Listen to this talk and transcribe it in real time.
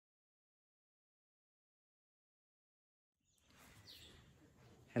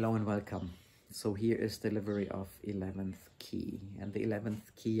Hello and welcome. So here is delivery of 11th key, and the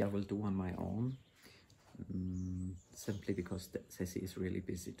 11th key I will do on my own, simply because Ceci is really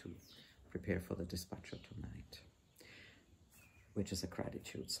busy to prepare for the dispatcher tonight, which is a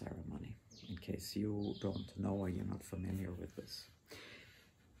gratitude ceremony, in case you don't know or you're not familiar with this.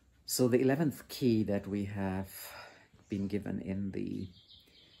 So the 11th key that we have been given in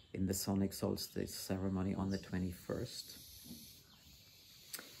the Sonic Solstice Ceremony on the 21st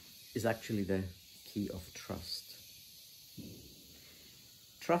is actually the key of trust.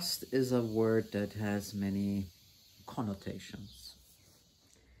 Trust is a word that has many connotations.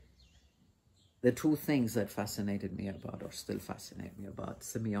 The two things that fascinated me about, or still fascinate me about,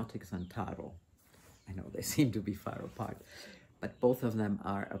 semiotics and tarot. I know they seem to be far apart, but both of them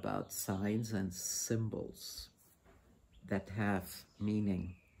are about signs and symbols that have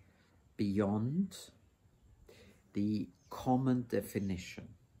meaning beyond the common definition.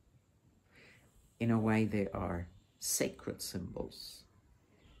 In a way, they are sacred symbols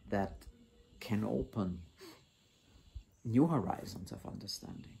that can open new horizons of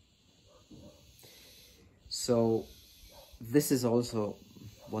understanding. So this is also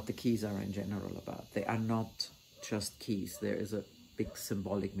what the keys are in general about. They are not just keys. There is a big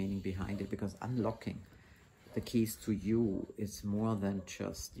symbolic meaning behind it, because unlocking the keys to you is more than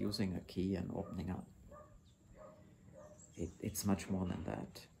just using a key and opening up. It's much more than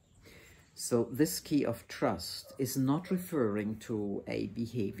that. So this key of trust is not referring to a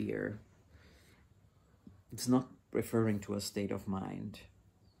behavior. It's not referring to a state of mind,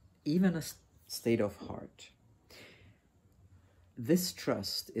 even a state of heart. This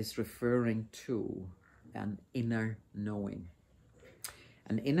trust is referring to an inner knowing.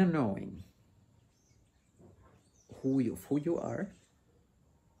 An inner knowing who you are,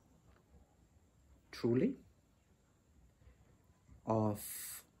 truly, of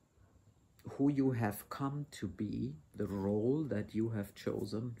who you have come to be, the role that you have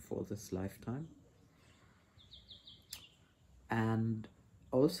chosen for this lifetime, and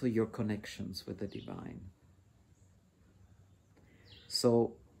also your connections with the divine.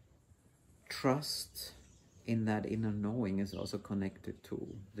 So trust in that inner knowing is also connected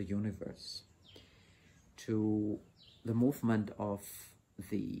to the universe, to the movement of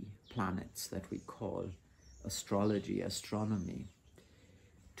the planets that we call astrology, astronomy,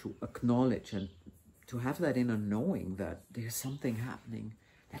 to acknowledge and to have that inner knowing that there's something happening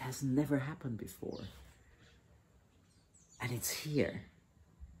that has never happened before. And it's here,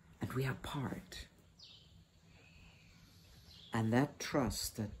 and we are part. And that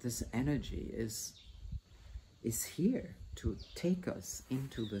trust that this energy is here to take us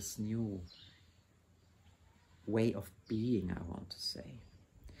into this new way of being, I want to say.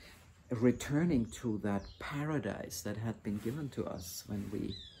 Returning to that paradise that had been given to us when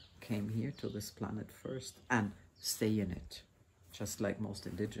we came here to this planet first, and stay in it, just like most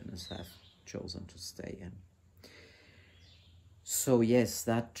indigenous have chosen to stay in. So yes,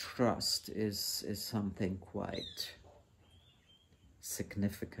 that trust is something quite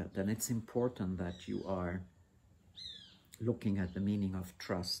significant, and it's important that you are looking at the meaning of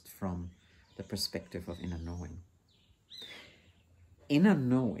trust from the perspective of inner knowing. Inner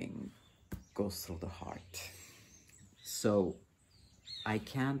knowing goes through the heart. So I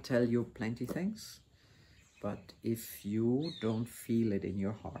can tell you plenty things, but if you don't feel it in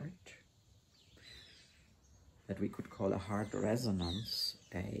your heart, that we could call a heart resonance,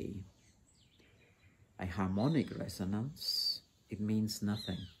 a harmonic resonance, it means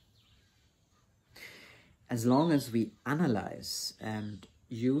nothing. As long as we analyze and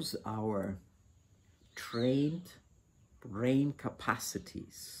use our trained brain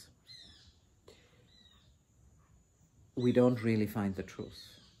capacities, we don't really find the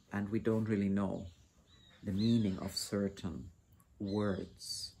truth, and we don't really know the meaning of certain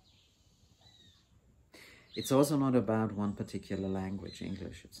words. It's also not about one particular language,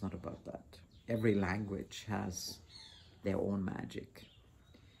 English. It's not about that. Every language has their own magic,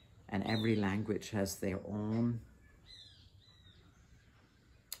 and every language has their own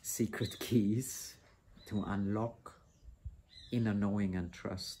secret keys to unlock inner knowing and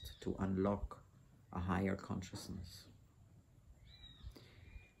trust, to unlock a higher consciousness.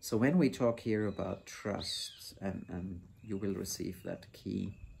 So when we talk here about trust, and you will receive that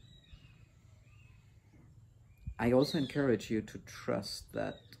key, I also encourage you to trust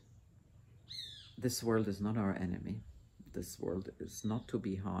that this world is not our enemy. This world is not to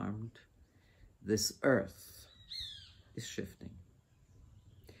be harmed. This earth is shifting.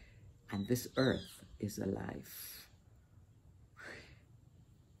 And this earth is alive.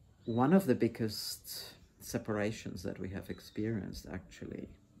 One of the biggest separations that we have experienced, actually,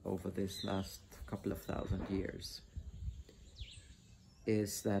 over this last couple of thousand years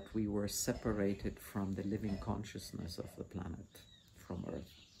is that we were separated from the living consciousness of the planet, from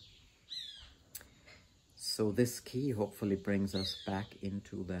Earth. So this key hopefully brings us back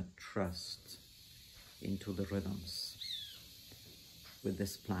into that trust, into the rhythms with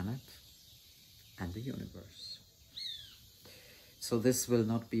this planet and the universe. So this will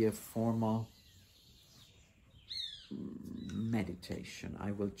not be a formal meditation.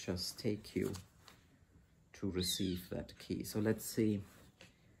 I will just take you to receive that key. So let's see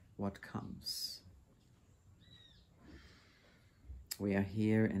what comes. We are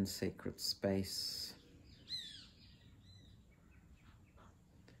here in sacred space.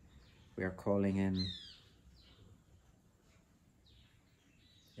 We are calling in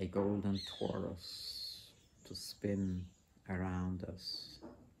a golden torus to spin around us,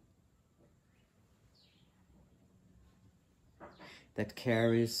 that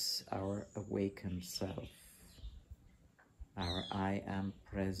carries our awakened self, our I am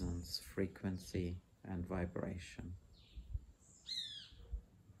presence, frequency and vibration.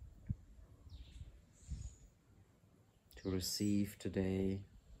 To receive today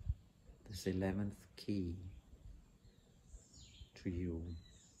this 11th key to you.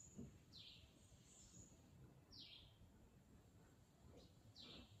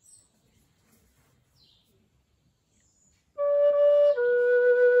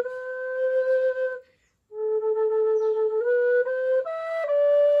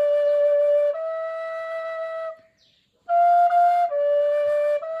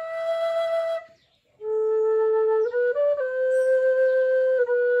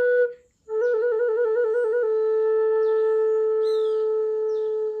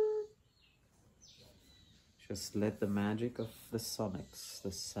 Just let the magic of the sonics,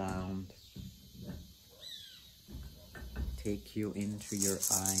 the sound, take you into your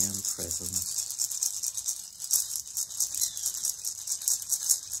I am presence.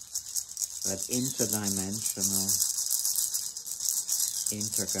 That interdimensional,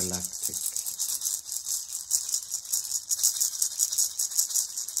 intergalactic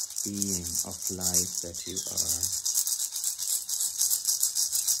being of light that you are,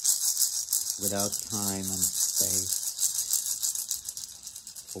 without time and space,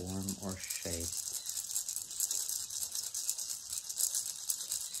 form or shape,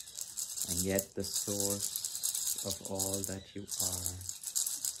 and yet the source of all that you are,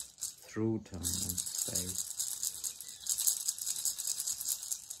 through time and space.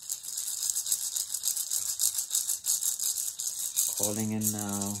 Calling in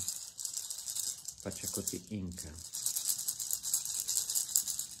now Pachacuti Inca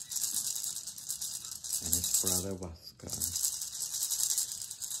and his brother Huáscar,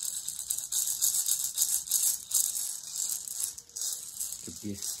 to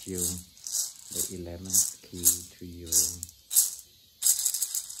gift you the 11th key to you.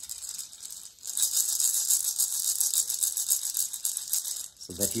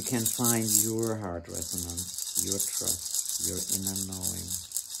 So that you can find your heart resonance, your trust, your inner knowing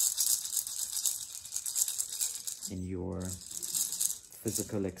in your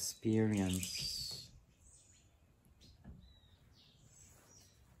physical experience,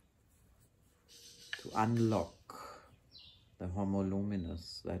 to unlock the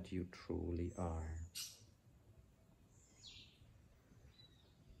homoluminous that you truly are.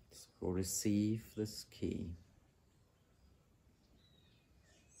 So receive this key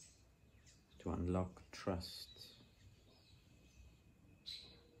to unlock trust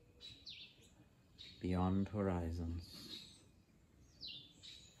beyond horizons.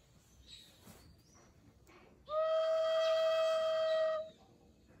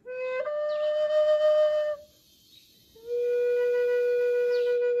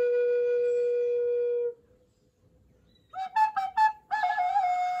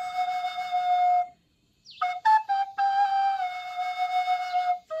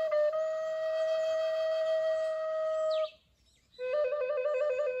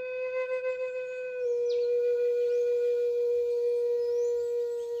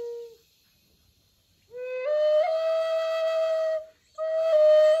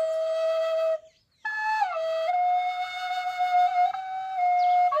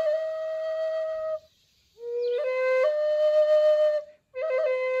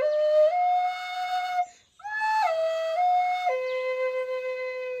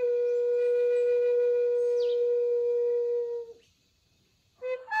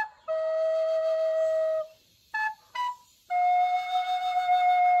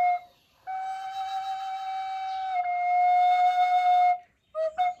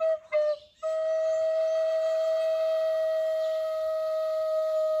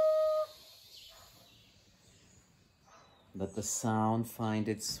 Let the sound find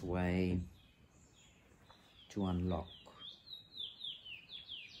its way to unlock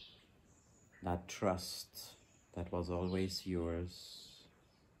that trust that was always yours,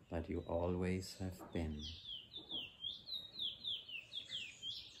 that you always have been.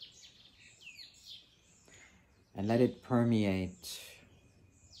 And let it permeate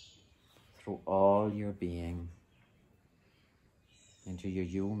through all your being, into your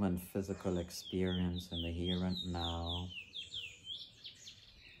human physical experience in the here and now,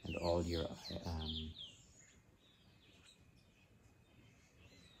 and all your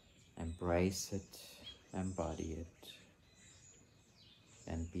embrace it, embody it,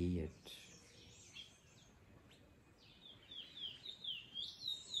 and be it.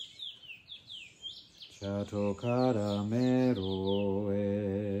 Chatokara mero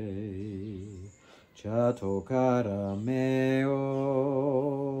e, Chatokara meo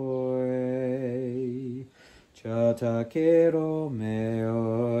e, Chatakero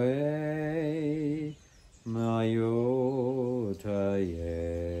meo e, Mayota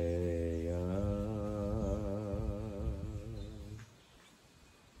ye.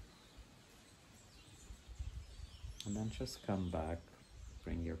 And then just come back,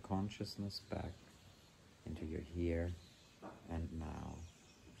 bring your consciousness back into your here and now.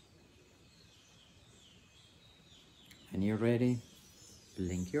 When you're ready,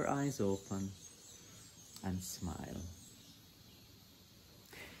 blink your eyes open and smile.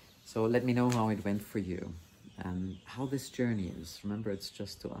 So let me know how it went for you and how this journey is. Remember, it's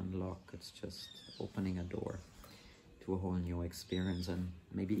just to unlock, it's just opening a door to a whole new experience, and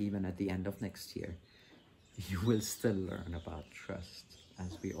maybe even at the end of next year, you will still learn about trust,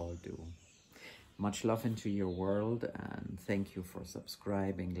 as we all do. Much love into your world, and thank you for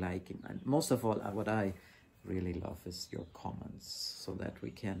subscribing, liking, and most of all, what I really love is your comments, so that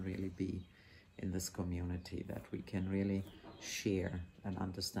we can really be in this community, that we can really share and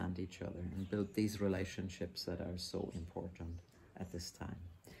understand each other and build these relationships that are so important at this time.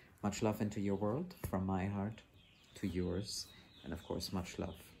 Much love into your world, from my heart to yours, and of course, much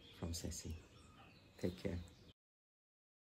love from Ceci. Take care.